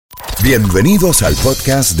Bienvenidos al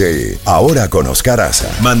podcast de Ahora con Oscar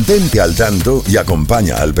Aza. Mantente al tanto y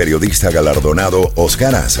acompaña al periodista galardonado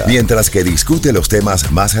Oscar Aza mientras que discute los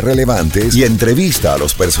temas más relevantes y entrevista a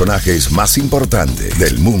los personajes más importantes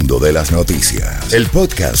del mundo de las noticias. El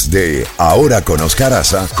podcast de Ahora con Oscar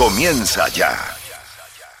Aza comienza ya.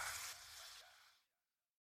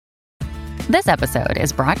 This episode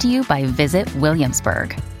is brought to you by Visit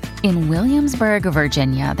Williamsburg. In Williamsburg,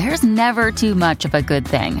 Virginia, there's never too much of a good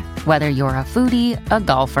thing. Whether you're a foodie, a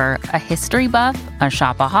golfer, a history buff, a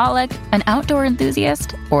shopaholic, an outdoor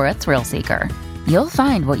enthusiast, or a thrill seeker, you'll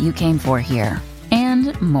find what you came for here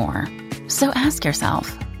and more. So ask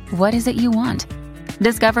yourself, what is it you want?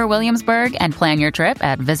 Discover Williamsburg and plan your trip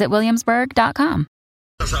at visitwilliamsburg.com.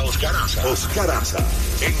 Oscar Aza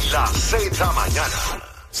en la Z mañana.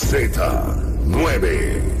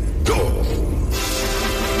 Z92.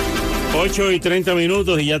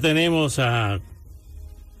 8:30 y ya tenemos a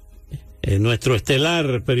nuestro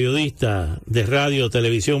estelar periodista de radio,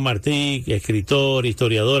 televisión, Martí, escritor,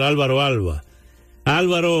 historiador, Álvaro Alba.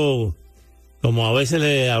 Álvaro, como a veces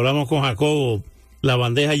le hablamos con Jacobo, la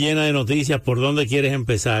bandeja llena de noticias, ¿por dónde quieres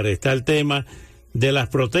empezar? Está el tema de las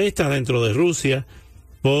protestas dentro de Rusia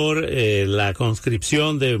por la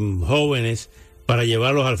conscripción de jóvenes para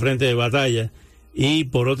llevarlos al frente de batalla, y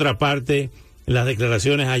por otra parte las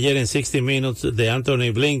declaraciones ayer en 60 Minutes de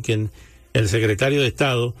Anthony Blinken, el secretario de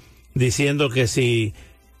Estado, diciendo que si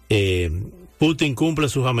Putin cumple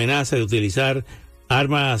sus amenazas de utilizar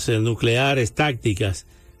armas nucleares tácticas,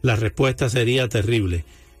 la respuesta sería terrible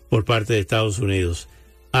por parte de Estados Unidos.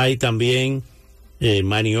 Hay también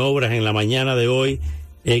maniobras en la mañana de hoy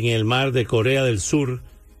en el mar de Corea del Sur.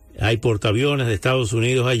 Hay portaaviones de Estados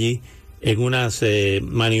Unidos allí en unas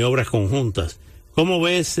maniobras conjuntas. ¿Cómo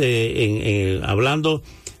ves, hablando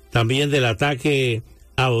también del ataque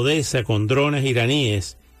a Odessa con drones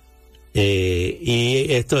iraníes y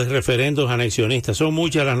estos referendos anexionistas? Son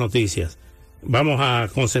muchas las noticias. Vamos a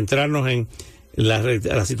concentrarnos en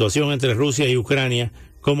la situación entre Rusia y Ucrania.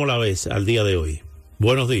 ¿Cómo la ves al día de hoy?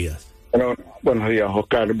 Buenos días. Bueno, buenos días,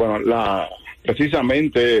 Oscar. Bueno,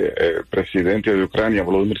 precisamente el presidente de Ucrania,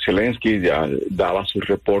 Volodymyr Zelensky, ya daba su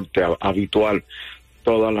reporte habitual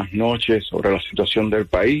todas las noches sobre la situación del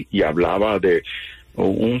país y hablaba de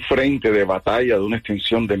un frente de batalla de una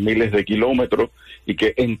extensión de miles de kilómetros y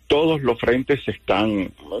que en todos los frentes se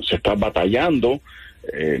está batallando,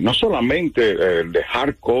 no solamente el de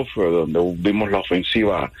Kharkov, donde vimos la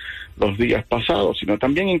ofensiva los días pasados, sino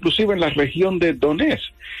también inclusive en la región de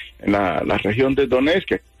Donetsk, en la región de Donetsk,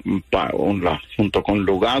 que junto con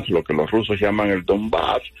Lugansk, lo que los rusos llaman el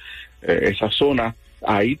Donbass, esa zona.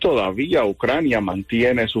 Ahí todavía Ucrania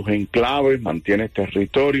mantiene sus enclaves, mantiene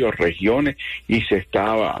territorios, regiones, y se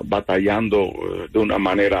está batallando de una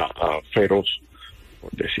manera feroz, por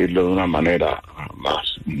decirlo de una manera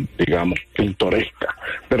más, digamos, pintoresca.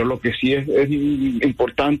 Pero lo que sí es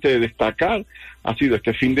importante destacar ha sido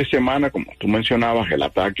este fin de semana, como tú mencionabas, el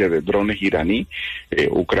ataque de drones iraní.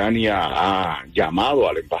 Ucrania ha llamado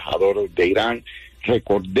al embajador de Irán.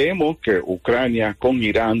 Recordemos que Ucrania con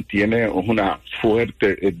Irán tiene una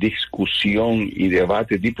fuerte discusión y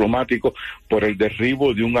debate diplomático por el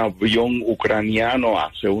derribo de un avión ucraniano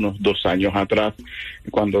hace unos 2 años atrás,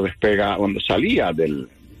 cuando salía del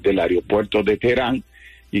aeropuerto de Teherán,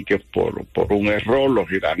 y que por un error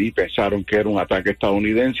los iraníes pensaron que era un ataque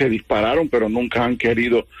estadounidense, dispararon, pero nunca han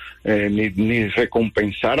querido ni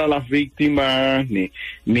recompensar a las víctimas,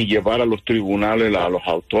 ni llevar a los tribunales a los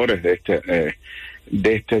autores de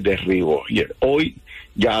este derribo. Y hoy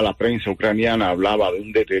ya la prensa ucraniana hablaba de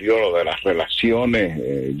un deterioro de las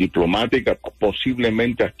relaciones diplomáticas,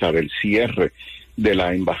 posiblemente hasta del cierre de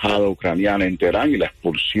la embajada ucraniana en Teherán y la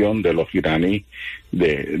expulsión de los iraníes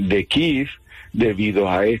de Kiev, debido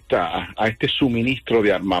a este suministro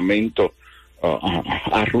de armamento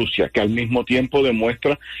a Rusia, que al mismo tiempo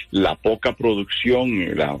demuestra la poca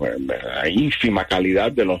producción, la ínfima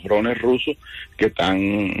calidad de los drones rusos que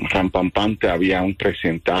tan rampante habían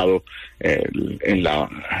presentado en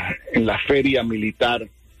la feria militar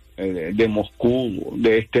de Moscú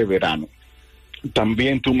de este verano.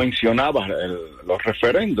 También tú mencionabas los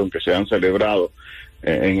referéndums que se han celebrado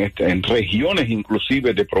en regiones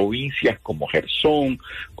inclusive de provincias como Jersón,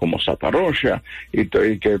 como Zaporozhia, y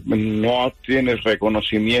que no tiene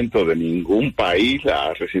reconocimiento de ningún país,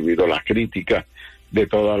 ha recibido las críticas de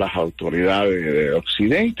todas las autoridades de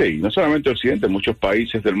Occidente, y no solamente Occidente, muchos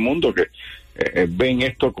países del mundo que ven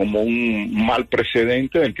esto como un mal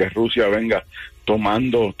precedente del que Rusia venga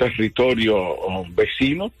tomando territorio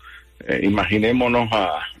vecino. Imaginémonos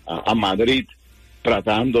a Madrid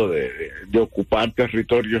tratando de ocupar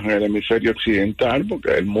territorios en el hemisferio occidental,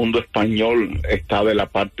 porque el mundo español está de la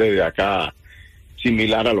parte de acá,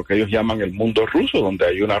 similar a lo que ellos llaman el mundo ruso, donde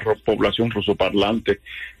hay una población rusoparlante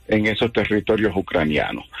en esos territorios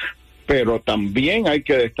ucranianos. Pero también hay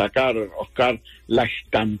que destacar, Oscar, la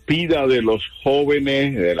estampida de los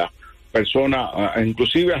jóvenes, de las personas,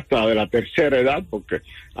 inclusive hasta de la tercera edad, porque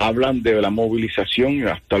hablan de la movilización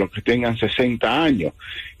hasta los que tengan 60 años.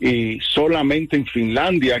 Y solamente en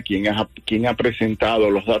Finlandia, quien ha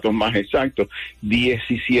presentado los datos más exactos,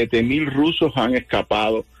 17,000 rusos han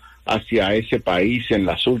escapado hacia ese país en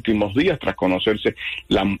los últimos días, tras conocerse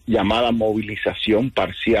la llamada movilización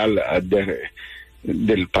parcial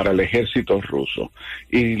para el ejército ruso.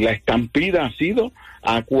 Y la estampida ha sido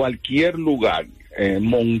a cualquier lugar.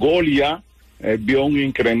 Mongolia vio un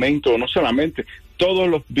incremento, no solamente, todos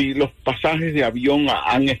los pasajes de avión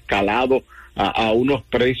han escalado a unos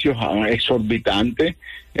precios exorbitantes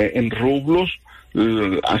en rublos,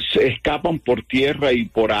 escapan por tierra y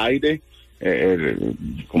por aire,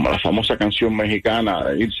 como la famosa canción mexicana,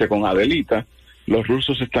 Irse con Adelita. Los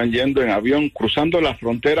rusos están yendo en avión, cruzando la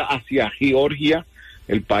frontera hacia Georgia,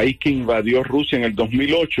 el país que invadió Rusia en el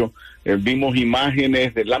 2008. Vimos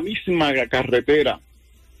imágenes de la misma carretera,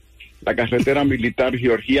 la carretera militar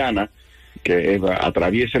georgiana, que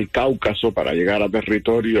atraviesa el Cáucaso para llegar a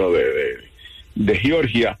territorio de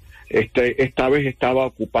Georgia. Esta vez estaba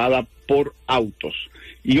ocupada por autos.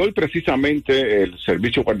 Y hoy precisamente el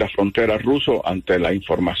Servicio Guardafrontera ruso, ante la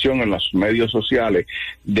información en los medios sociales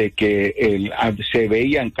de que se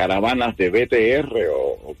veían caravanas de BTR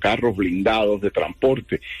o carros blindados de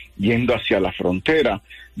transporte yendo hacia la frontera,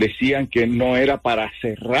 decían que no era para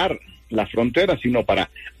cerrar la frontera, sino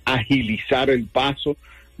para agilizar el paso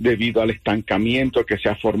debido al estancamiento que se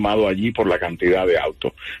ha formado allí por la cantidad de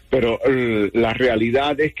autos. Pero la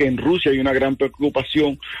realidad es que en Rusia hay una gran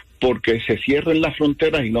preocupación porque se cierren las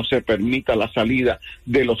fronteras y no se permita la salida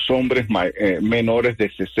de los hombres menores de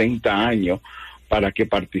 60 años para que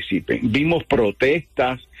participen. Vimos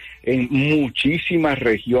protestas en muchísimas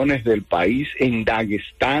regiones del país, en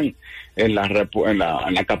Dagestán, en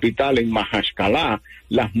la capital, en Mahachkala,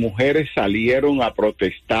 las mujeres salieron a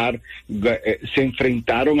protestar, se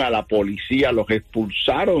enfrentaron a la policía, los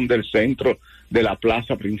expulsaron del centro de la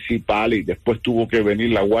plaza principal y después tuvo que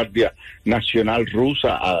venir la Guardia Nacional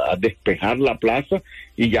rusa a despejar la plaza,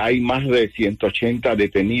 y ya hay más de 180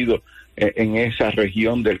 detenidos en esa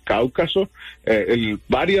región del Cáucaso.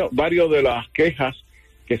 Varios de las quejas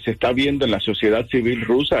que se está viendo en la sociedad civil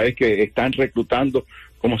rusa es que están reclutando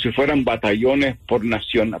como si fueran batallones por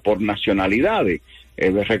nacionalidades.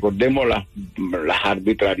 Recordemos las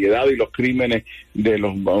arbitrariedades y los crímenes de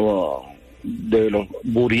los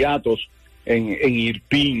buriatos en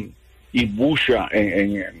Irpin y Busha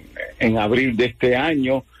en abril de este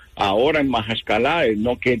año. Ahora en Mahachkala,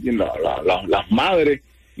 las madres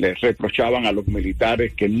les reprochaban a los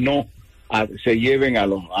militares que no se lleven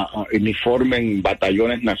uniformen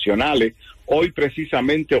batallones nacionales. Hoy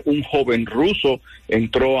precisamente un joven ruso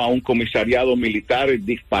entró a un comisariado militar,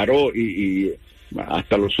 disparó y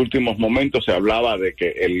hasta los últimos momentos se hablaba de que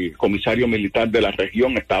el comisario militar de la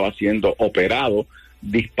región estaba siendo operado,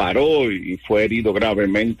 disparó y fue herido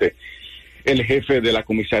gravemente el jefe de la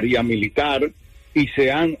comisaría militar. Y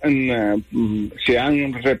se han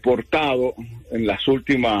reportado en los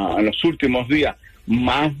últimos días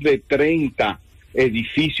más de 30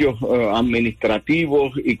 edificios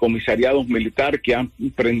administrativos y comisariados militares que han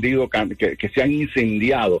prendido, que se han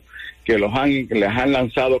incendiado, que les han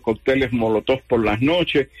lanzado cócteles molotov por las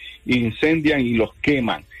noches, incendian y los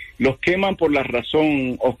queman. Los queman por la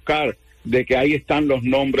razón, Oscar, de que ahí están los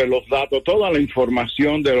nombres, los datos, toda la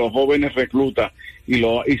información de los jóvenes reclutas, y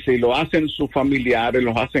si lo hacen sus familiares,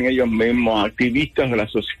 los hacen ellos mismos, activistas de la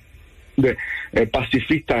sociedad,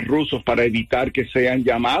 pacifistas rusos, para evitar que sean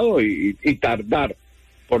llamados y tardar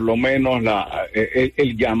por lo menos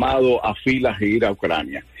el llamado a filas e ir a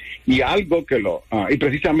Ucrania. Y algo y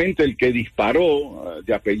precisamente el que disparó,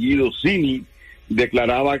 de apellido Zini,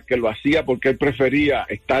 declaraba que lo hacía porque él prefería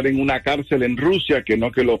estar en una cárcel en Rusia que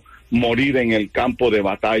no morir en el campo de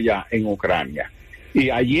batalla en Ucrania. Y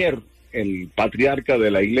ayer el patriarca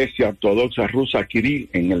de la Iglesia Ortodoxa Rusa, Kirill,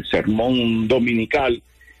 en el sermón dominical,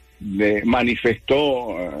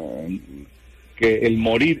 manifestó que el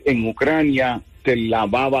morir en Ucrania te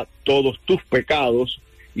lavaba todos tus pecados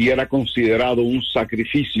y era considerado un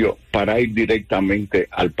sacrificio para ir directamente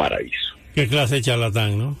al paraíso. Qué clase de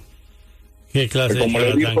charlatán, ¿no? Qué clase como de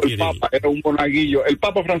le dijo el Papa, era un monaguillo. El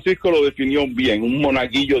Papa Francisco lo definió bien, un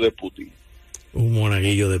monaguillo de Putin. Un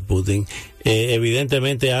monaguillo de Putin.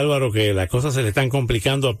 Evidentemente, Álvaro, que las cosas se le están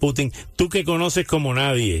complicando a Putin. Tú que conoces como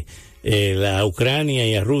nadie a Ucrania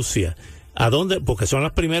y a Rusia, ¿a dónde? Porque son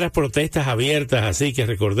las primeras protestas abiertas, así que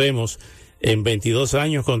recordemos, en 22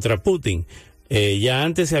 años contra Putin. Ya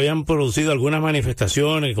antes se habían producido algunas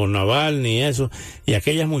manifestaciones con Navalny y eso, y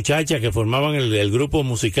aquellas muchachas que formaban el grupo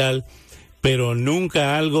musical, pero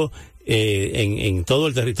nunca algo en todo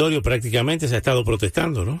el territorio prácticamente se ha estado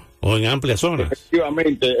protestando, ¿no? O en amplias zonas.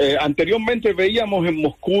 Efectivamente. Anteriormente veíamos en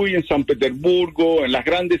Moscú y en San Petersburgo, en las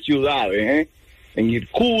grandes ciudades, en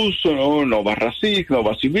Irkutsk, ¿no?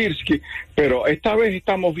 Novosibirsk, pero esta vez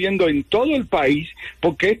estamos viendo en todo el país,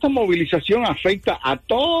 porque esta movilización afecta a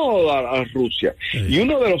toda Rusia. Sí. Y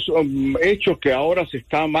uno de los hechos que ahora se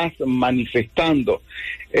está más manifestando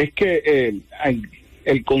es que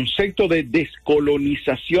el concepto de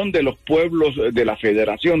descolonización de los pueblos de la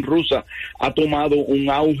Federación Rusa ha tomado un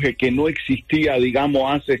auge que no existía,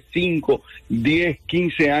 digamos, hace 5, 10,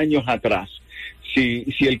 15 años atrás. Si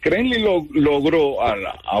el Kremlin logró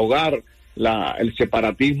ahogar el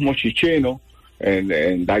separatismo checheno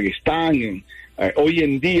en Dagestán, hoy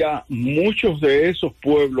en día muchos de esos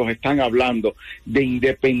pueblos están hablando de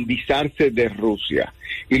independizarse de Rusia.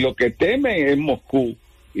 Y lo que temen en Moscú,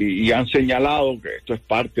 y han señalado que esto es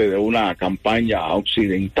parte de una campaña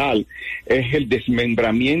occidental, es el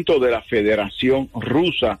desmembramiento de la Federación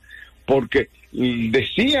Rusa, porque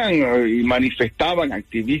decían y manifestaban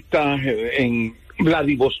activistas en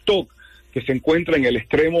Vladivostok, que se encuentra en el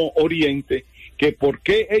extremo oriente, que por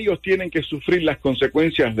qué ellos tienen que sufrir las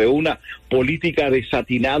consecuencias de una política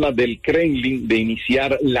desatinada del Kremlin de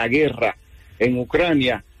iniciar la guerra en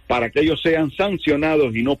Ucrania, para que ellos sean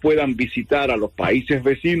sancionados y no puedan visitar a los países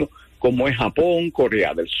vecinos, como es Japón,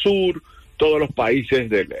 Corea del Sur, todos los países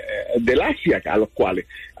del Asia, a los cuales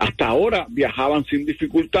hasta ahora viajaban sin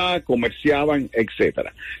dificultad, comerciaban,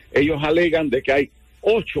 etcétera. Ellos alegan de que hay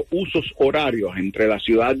 8 usos horarios entre la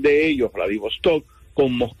ciudad de ellos, Vladivostok,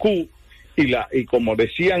 con Moscú, y como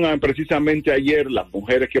decían precisamente ayer las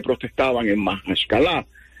mujeres que protestaban en Majashkalá,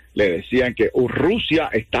 le decían que Rusia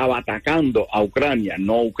estaba atacando a Ucrania,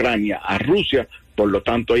 no Ucrania a Rusia, por lo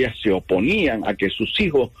tanto ellas se oponían a que sus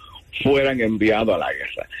hijos fueran enviados a la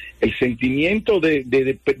guerra. El sentimiento de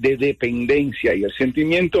dependencia y el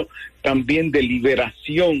sentimiento también de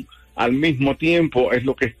liberación al mismo tiempo es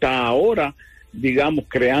lo que está ahora, digamos,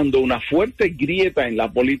 creando una fuerte grieta en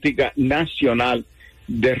la política nacional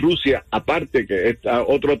de Rusia. Aparte que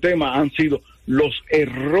otro tema han sido los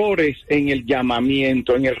errores en el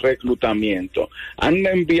llamamiento, en el reclutamiento. Han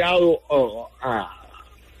enviado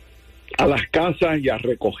a las casas y a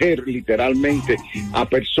recoger literalmente a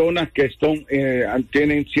personas que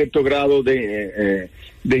tienen cierto grado de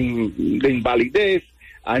invalidez.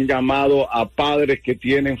 Han llamado a padres que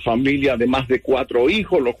tienen familia de más de 4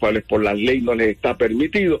 hijos, los cuales por la ley no les está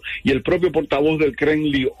permitido. Y el propio portavoz del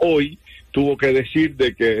Kremlin hoy tuvo que decir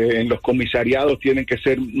de que en los comisariados tienen que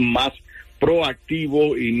ser más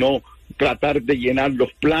proactivos y no tratar de llenar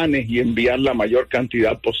los planes y enviar la mayor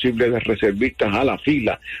cantidad posible de reservistas a la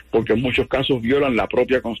fila, porque en muchos casos violan la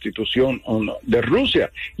propia constitución de Rusia.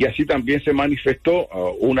 Y así también se manifestó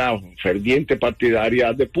una ferviente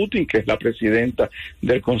partidaria de Putin, que es la presidenta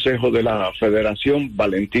del Consejo de la Federación,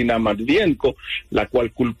 Valentina Matvienko, la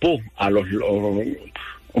cual culpó a los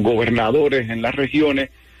gobernadores en las regiones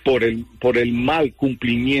por el mal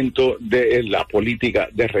cumplimiento de la política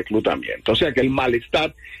de reclutamiento. O sea que el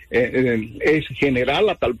malestar es general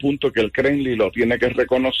a tal punto que el Kremlin lo tiene que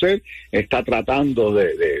reconocer, está tratando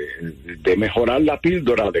de mejorar la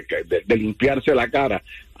píldora, de limpiarse la cara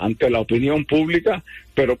ante la opinión pública,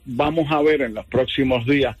 pero vamos a ver en los próximos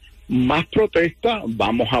días más protestas,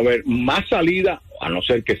 vamos a ver más salida, a no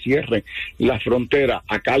ser que cierren la frontera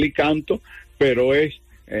a cal y canto, pero es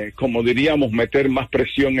como diríamos, meter más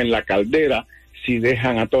presión en la caldera si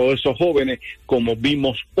dejan a todos esos jóvenes, como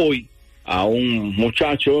vimos hoy a un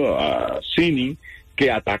muchacho, a Sinin, que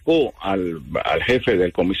atacó al jefe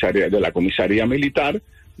de la comisaría militar,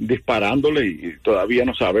 disparándole, y todavía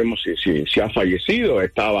no sabemos si ha fallecido.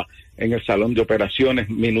 Estaba en el salón de operaciones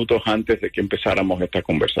minutos antes de que empezáramos esta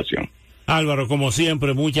conversación. Álvaro, como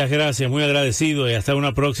siempre, muchas gracias, muy agradecido, y hasta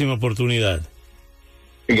una próxima oportunidad.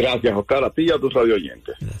 Gracias, Oscar, a ti y a tus radio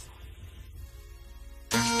oyentes. Gracias.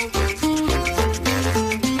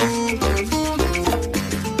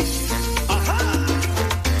 Ajá.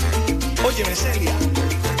 Óyeme, Celia,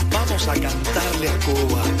 vamos a cantarle a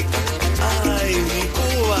Cuba. Ay, mi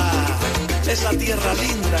Cuba, esa tierra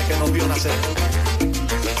linda que nos vio nacer.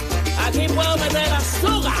 Aquí puedo meter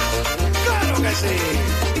azúcar. ¡Claro que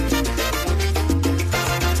sí!